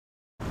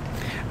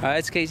Alright,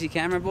 it's Casey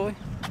Camera Boy.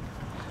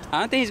 I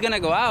don't think he's gonna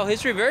go out.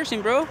 He's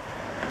reversing, bro.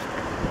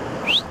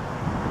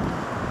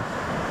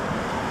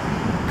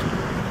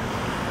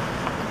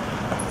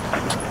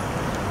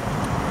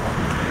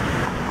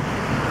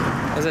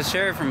 There's a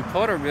sheriff from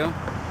Porterville.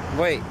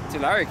 Wait,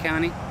 Tulare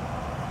County.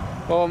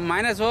 Well,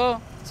 might as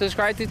well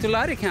subscribe to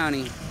Tulare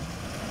County.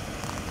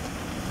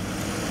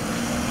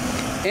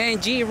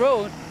 And G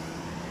Road.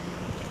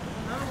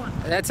 Another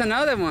one. That's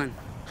another one.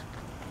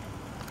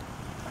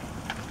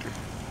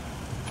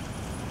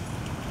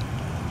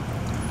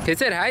 He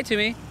said hi to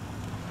me.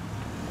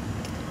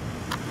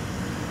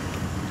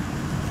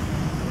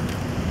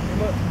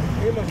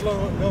 He must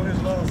know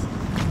his loss.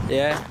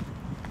 Yeah.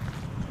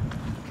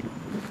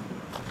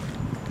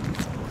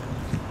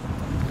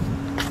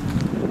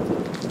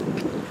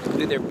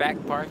 To their back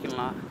parking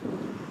lot.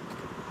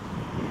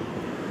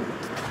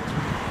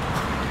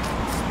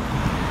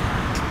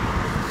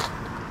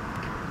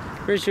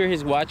 Pretty sure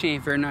he's watching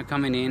if we're not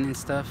coming in and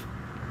stuff.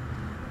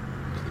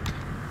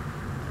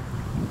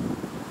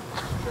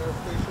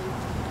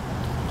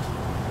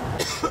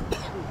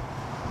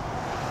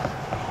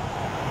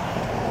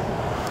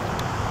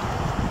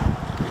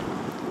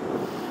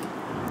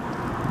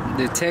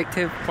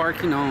 Detective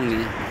parking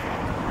only,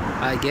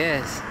 I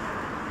guess.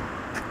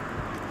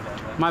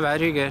 My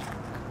bad, you're good.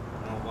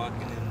 I'm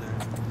walking in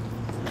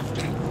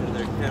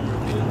their camera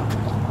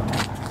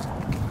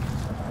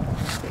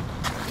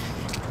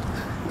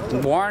view.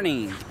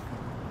 Warning.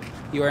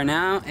 You are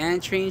now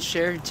entering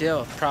sheriff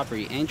jail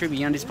property. Entry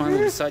beyond this point will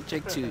be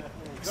subject to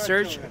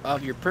search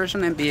of your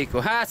person and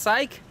vehicle. Ha,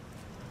 psych!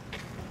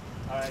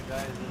 Alright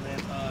guys, and then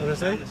What did I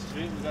say? down the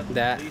street we got the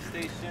That. police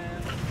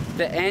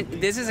station.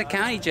 This is a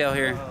county jail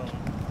here.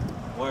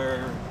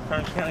 Where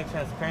Kern County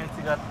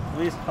Transparency got the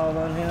police called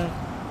on him.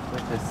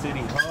 With the city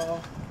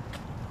hall.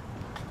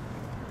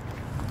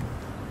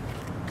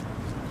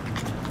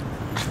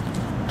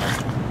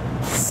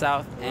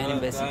 South End What up,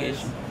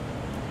 investigation. guys?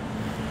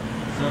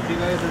 So if you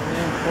guys are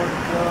in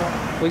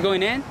Portugal, We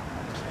going in?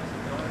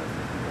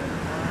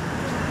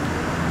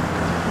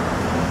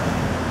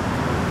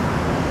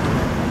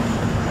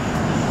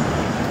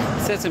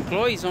 It says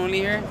employees only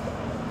here.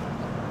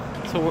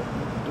 So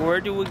where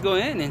do we go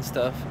in and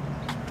stuff?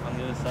 on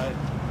the other side,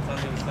 it's on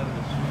the other side of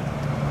the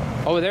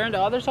street. Over there on the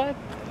other side?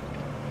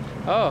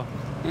 Oh,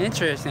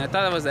 interesting. I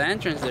thought that was the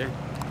entrance there.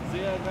 So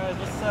yeah guys,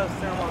 what's up?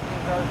 San Joaquin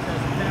Valley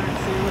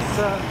Transparency, what's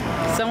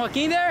up? San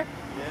Joaquin there?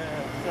 Yeah,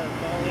 what's up,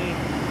 Dolly?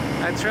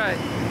 That's right.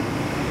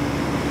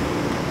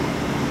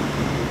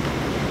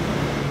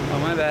 Oh,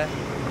 my bad.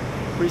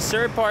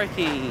 Reserve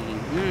parking.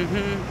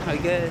 I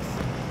guess.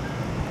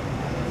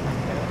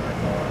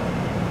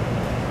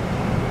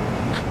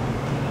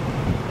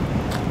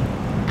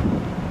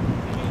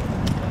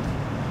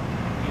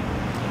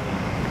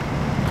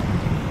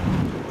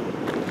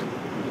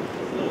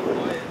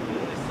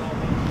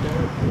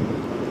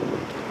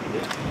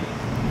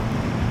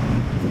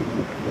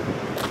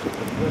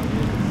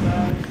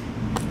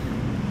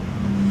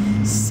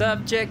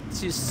 Subject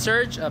to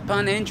search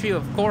upon entry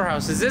of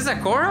courthouse. Is this a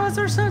courthouse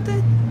or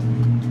something?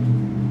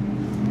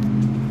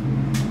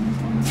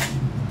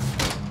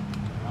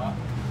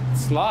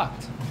 It's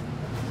locked.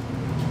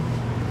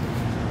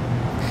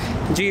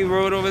 G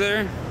Road over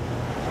there.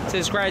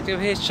 Subscribe to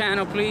his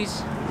channel,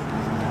 please.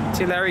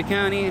 Tulare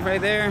County,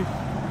 right there.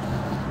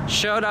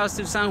 Shout outs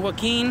to San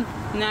Joaquin.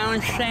 Now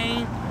in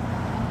Shane.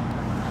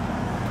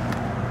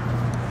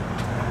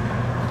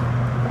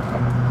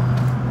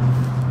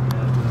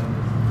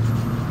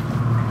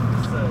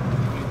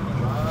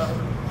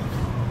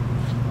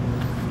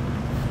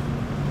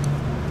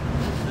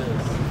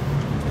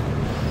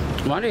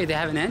 I wonder if they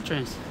have an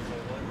entrance.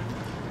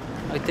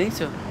 I think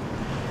so.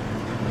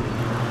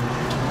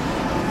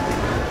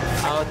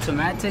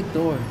 Automatic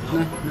door.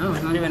 No,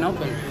 it's not even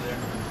open.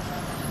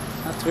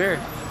 That's weird.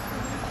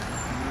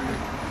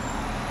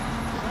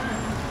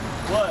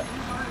 What?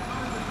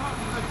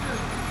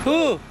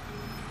 Who?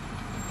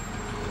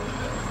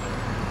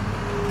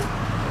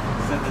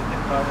 Said that they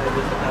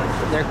probably just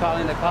passed. They're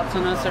calling the cops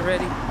on us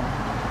already?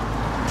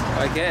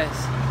 I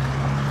guess.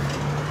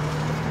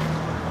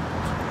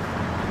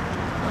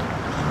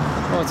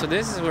 Oh, so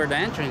this is where the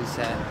entrance is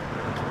at.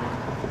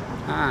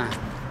 Ah.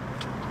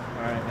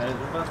 Alright guys,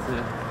 we're about to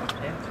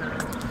enter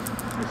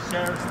the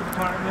Sheriff's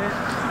Department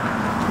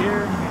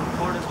here in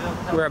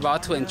Porterville. We're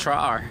about to enter.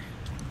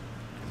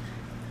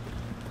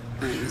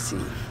 Let me see.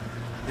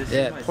 This is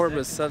Yeah, my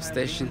Porterville second time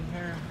substation. being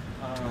here.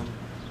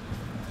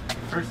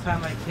 First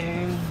time I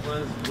came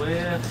was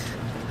with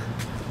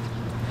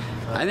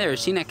I've never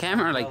seen a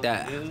camera like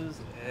that. News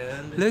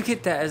and Look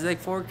at that. It's like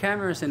 4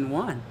 cameras in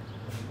one.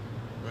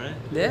 right?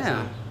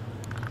 Yeah.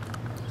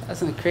 That's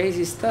some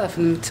crazy stuff,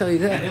 let me tell you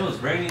And it that. was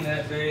raining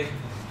that day.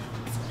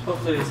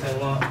 Hopefully it's that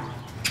long.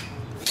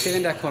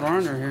 Even that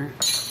coroner here.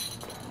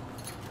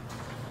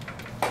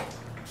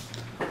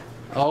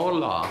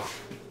 Hola.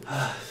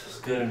 It's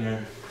good in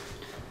here.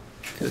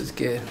 Feels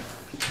good.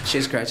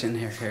 She's scratching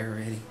her hair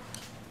already.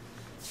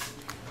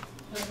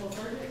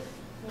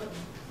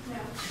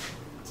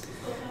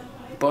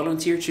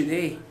 Volunteer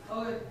today.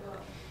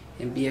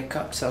 and be a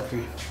cup sucker.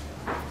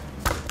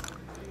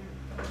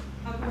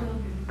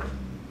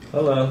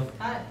 Hello.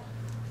 Hi.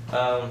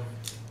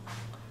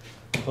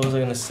 What was I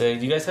gonna say?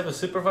 Do you guys have a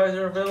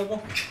supervisor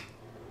available?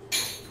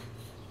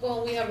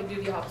 Well, we have a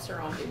duty officer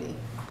on duty.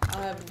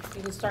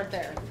 You can start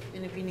there,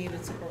 and if you need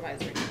a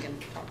supervisor, he can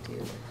talk to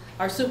you.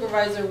 Our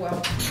supervisor, well,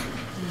 in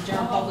the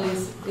general public,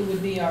 it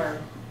would be our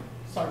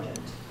sergeant.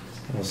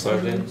 Oh,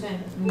 sergeant.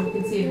 And you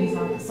can see if he's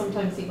on,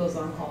 sometimes he goes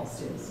on calls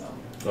too, so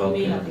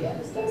he may not be at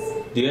his desk.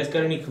 Do you guys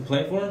got any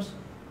complaint forms?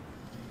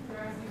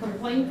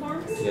 Complaint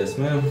forms? Yes,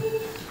 ma'am.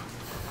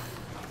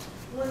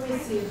 Let me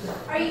see.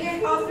 Are you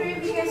guys, all three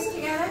of you guys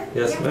together?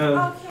 Yes,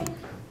 ma'am. Okay.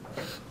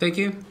 Thank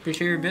you.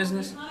 Appreciate your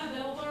business. It's not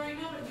available right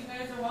now, but you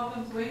guys are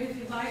welcome to wait if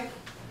you'd like.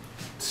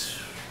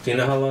 Do you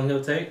know how long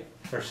he'll take?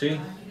 Or she? He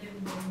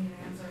didn't give me an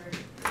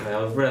answer. I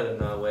would rather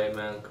not wait,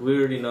 man. We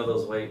already know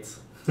those weights.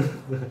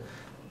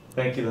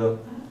 Thank you, though.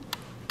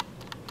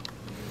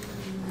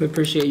 We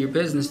appreciate your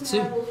business too.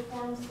 Have those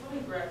forms. Let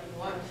me grab you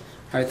one. All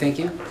right, thank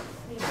you.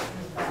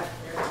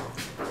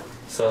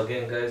 So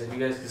again, guys, if you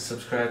guys can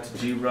subscribe to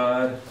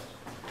G-Rod,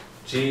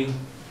 G/Rod.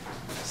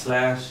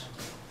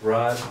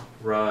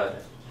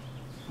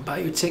 Buy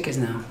your tickets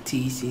now,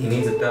 He TC.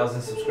 needs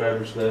 1,000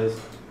 subscribers, guys.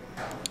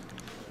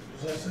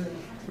 That's it.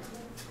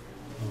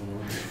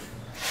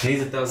 He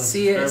needs 1,000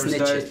 See ya,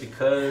 subscribers, guys, snitches.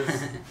 because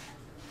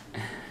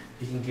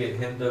he can get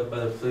hemmed up by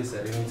the police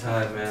at any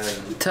time, man.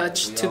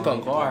 Touch We to all need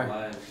to go Pagar.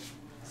 live.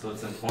 So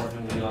it's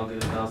important we all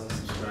get 1,000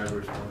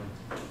 subscribers, man.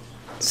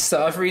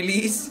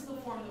 Self-release. This is the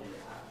form that we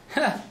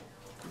have.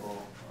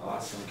 Cool.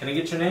 Awesome. Can I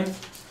get your name?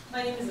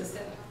 My name is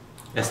Estela.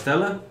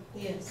 Estella?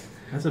 Yes.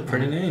 That's a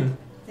pretty name.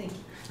 Thank you.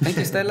 Thank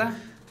you, Stella.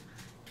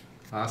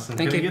 Awesome.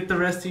 Thank Can you. I get the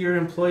rest of your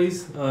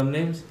employees'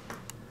 names?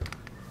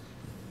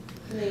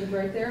 Name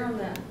right there on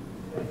that.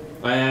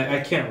 I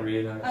can't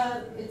read.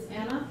 It's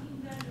Anna.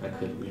 I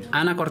couldn't read.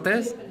 Ana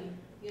Cortez. Tiffany.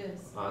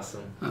 Yes.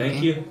 Awesome. Okay.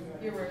 Thank you.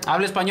 You're right.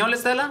 ¿Habla español,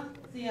 Estela?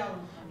 Sí, hablo.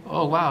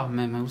 Oh, wow.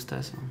 Me gusta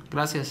eso.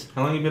 Gracias.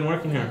 How long you been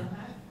working here?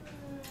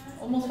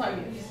 Almost 5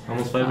 years.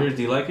 Almost 5 years.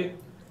 Do you like it?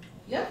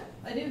 Yeah,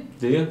 I do.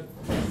 Do you?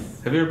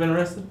 Have you ever been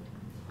arrested?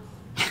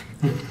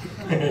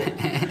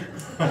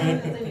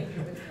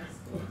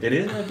 It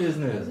is my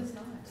business. It's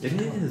not. It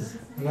is.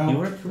 No, You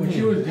work for when me.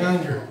 she was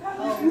younger.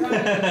 Oh,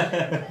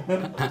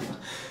 right.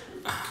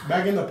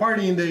 Back in the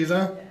partying days,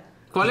 huh?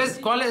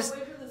 ¿Cuáles Wait for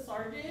the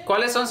sergeant.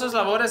 ¿Cuáles son sus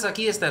labores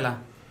aquí, Estela?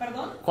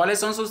 Perdón. ¿Cuáles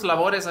son sus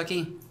labores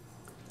aquí?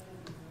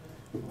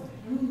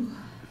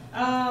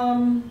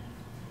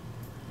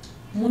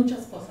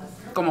 Muchas cosas.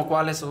 ¿Como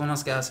cuáles son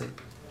unas que hace?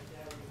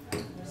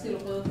 Si lo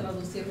puedo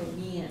traducir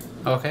bien.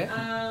 Okay.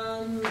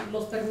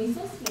 Los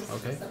permisos,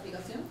 Ok. esta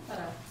aplicación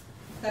para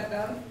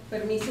cargar,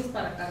 permisos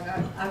para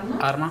cargar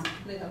armas. Arma.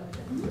 Legalmente.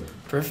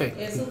 Perfect.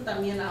 Eso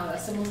también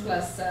hacemos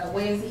las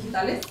huellas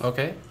digitales.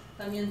 Okay.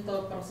 También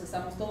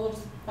procesamos todos los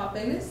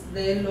papeles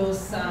de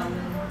los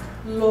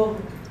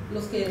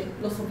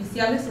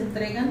oficiales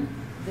entregan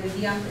del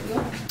día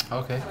anterior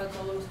Okay. para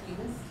todos los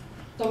crímenes.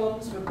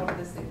 Tomamos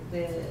reportes de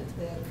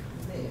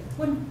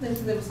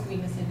los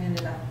crímenes en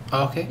general.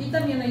 Okay. Y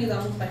también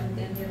ayudamos a la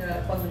gente en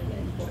general cuando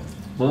tienen reportes.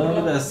 Well, look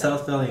at that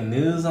South Valley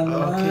News on the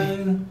Okay.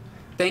 line.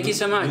 Thank you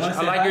so much. wanna I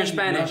say like hi? your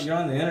Spanish. You're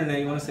on the internet.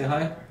 You want to say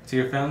hi to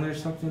your family or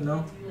something?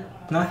 No?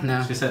 No. No?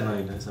 No. She said no,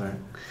 you didn't. Sorry.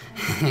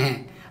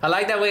 I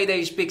like that way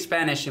they speak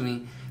Spanish to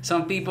me.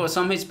 Some people,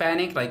 some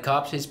Hispanic, like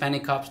cops,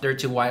 Hispanic cops, they're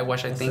too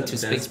whitewashed, I think, to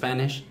speak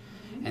Spanish.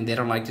 And they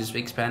don't like to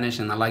speak Spanish,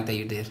 and I like that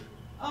you did.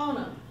 Oh,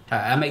 no.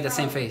 I make the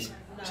same face.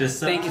 No. Just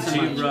Thank you so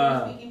much.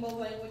 Speaking both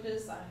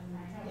languages,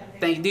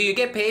 yeah. Do you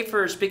get paid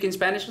for speaking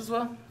Spanish as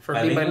well? For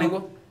being Bilingual?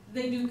 bilingual?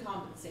 They do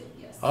compensate,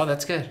 yes. Oh,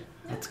 that's good.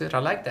 That's good. I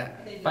like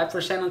that.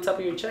 5% on top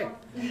of your check.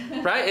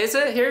 Right? Is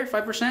it here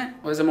 5%?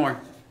 Or is it more?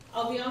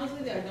 I'll be honest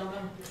with you, I don't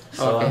know.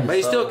 Okay, but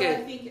you still But I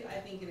get. think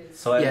it is.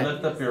 So I Yeah.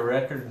 looked up your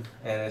record,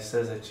 and it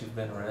says that you've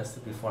been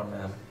arrested before,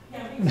 ma'am.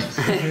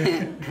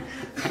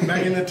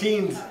 Back in the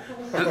teens.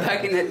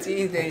 Back in the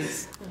teen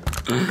days.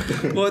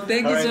 Well,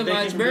 thank you All right, so thank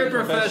much. you for Very being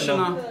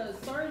professional. professional.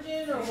 The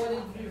sergeant, or what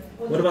did you?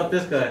 What about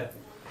this guy?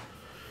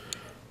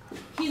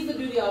 He's the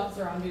duty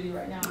officer on duty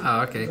right now.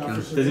 Oh, okay, cool.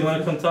 Does he want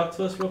to come talk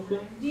to us real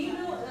quick? Do you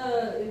know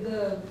if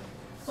the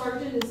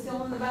sergeant is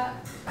still in the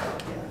back?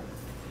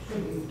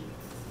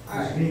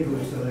 Alright. vehicle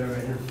is still there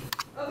right here.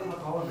 Okay.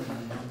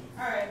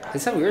 Alright.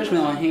 It's a weird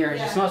smell in here. It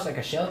Yeah. smells like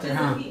a shelter,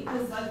 huh?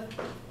 Because I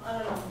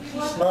don't know. He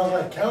wasn't- Smells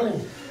like county. he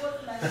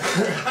wasn't back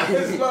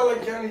there. It smells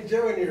like county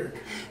jail in here.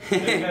 You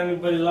got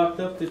anybody locked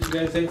up that you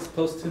guys ain't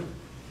supposed to?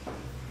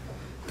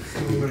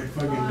 Like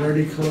fucking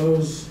dirty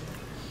clothes,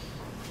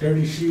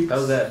 dirty sheets.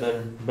 How's that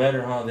better?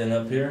 Better, huh, than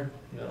up here?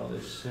 You got all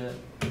this shit.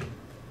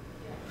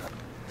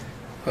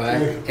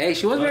 But, hey,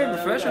 she was very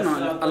professional.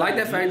 I like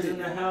that fact. In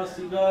the house,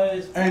 you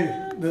guys.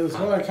 Hey, does it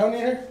smell like county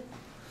here?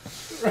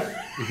 A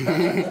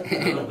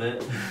little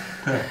bit.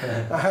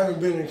 I haven't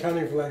been in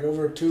county for like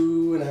over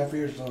 2.5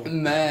 years now.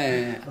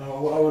 Man. I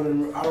don't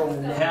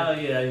remember. Hell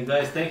yeah, you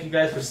guys. Thank you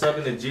guys for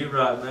subbing to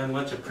G-Rock, man.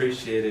 Much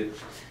appreciated.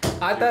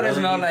 I thought it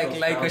smelled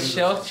like a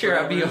shelter,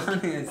 I'll be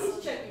honest. He's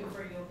checking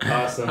for you.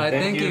 Awesome.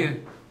 Thank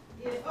you.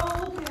 Yeah. Oh,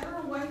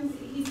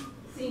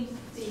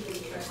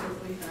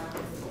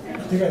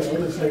 think I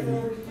know this lady.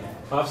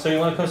 Officer, you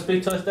want to come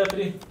speak to us,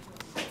 deputy?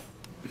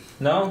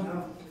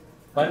 No?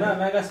 Why not,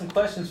 man? I got some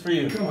questions for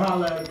you. Come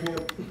holler at him.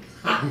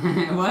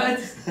 What?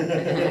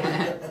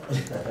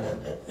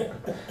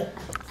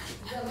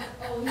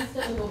 Oh, he's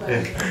gonna go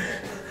back.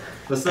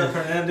 What's up,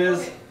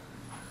 Hernandez?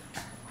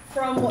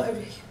 From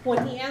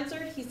when he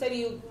answered, he said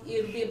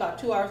it'd be about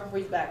 2 hours before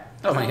he's back.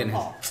 Oh my On goodness.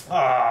 call.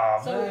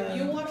 Aw, So if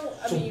you want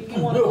to, if you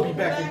So want to we'll go be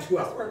back in 2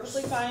 it's hours.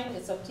 perfectly fine.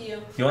 It's up to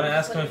you. You want to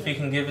ask him if he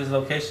can give his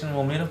location?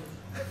 We'll meet him.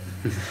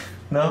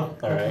 No?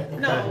 All right.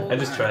 No. I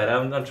just tried.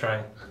 I'm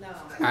trying. No,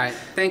 Alright,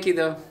 thank you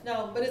though.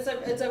 no, but it's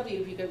up to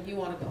you if you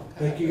want to go.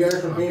 Thank you guys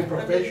for being We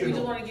just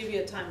professional. want to give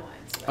you a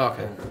timeline. So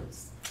Okay.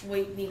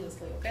 wait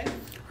needlessly, okay?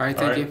 Alright,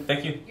 All thank right. you.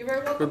 Thank you. You're very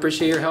We welcome.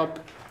 appreciate your help.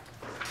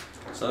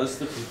 So this is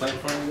the complaint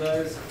from you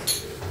guys.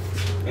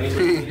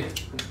 Anybody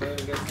complain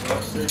against the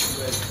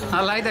officer?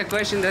 I like the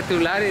question that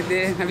Tulare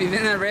did. Have you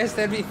been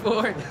arrested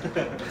before?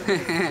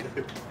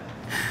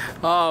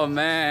 Oh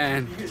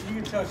man. You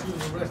can tell she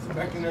was arrested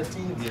back in her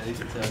teens. Yeah, you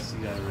can tell she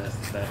got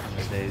arrested back in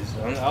the days.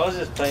 I was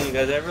just playing you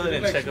guys. I really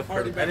didn't check up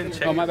her. I didn't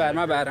check. Oh my bad,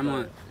 my bad. I'm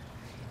on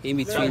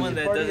in Someone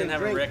between. that doesn't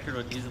have a record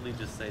would easily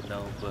just say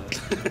no, but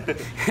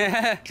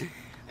hey,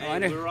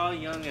 we're all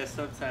young at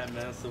some time,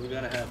 man, so we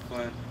gotta have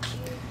fun.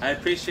 I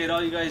appreciate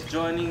all you guys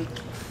joining.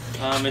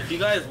 If you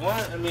guys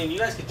want, I mean, you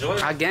guys can join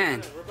us.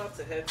 Again. We're about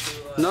to head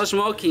to No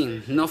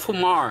smoking, no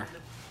fumar.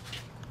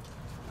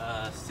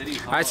 City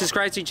Hall. Alright,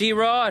 subscribe to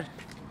G-Rod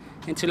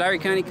and to Larry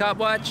County Cop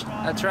Watch.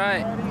 That's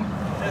right.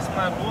 That's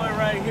my boy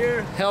right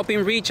here.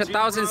 Helping reach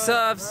 1,000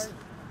 subs.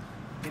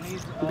 He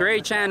needs,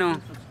 Great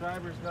channel.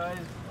 subscribers, guys.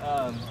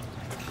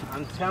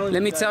 I'm telling Let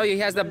you me guys, tell you, he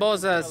has the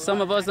balls that some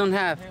of us don't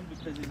have. him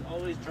because he's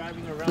always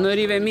driving around Not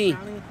even me.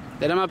 County.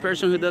 That I'm a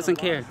person who doesn't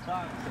care.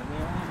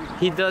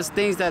 He does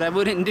things that I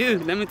wouldn't do.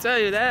 Let me tell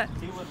you that.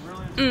 He would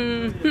really,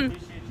 Mhm. appreciate you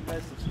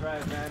guys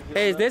subscribe, man.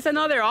 Hey, is this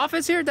another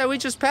office here that we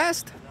just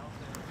passed?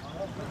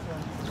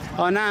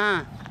 Oh,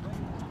 nah.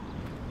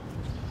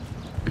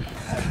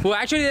 Well,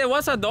 actually, there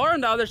was a door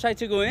on the other side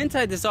to go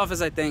inside this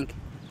office, I think.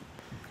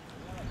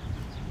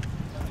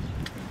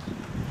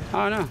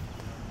 Oh, no.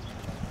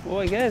 Well,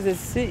 I guess let's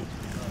see.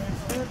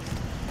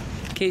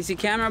 Casey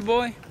camera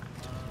boy.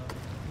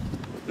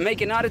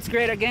 Making audits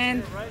great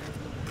again.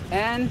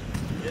 And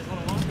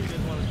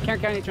Kern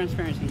County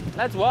Transparency.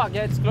 Let's walk.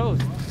 Yeah, it's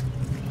closed.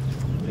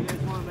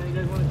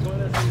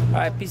 All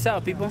right, peace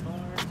out, people.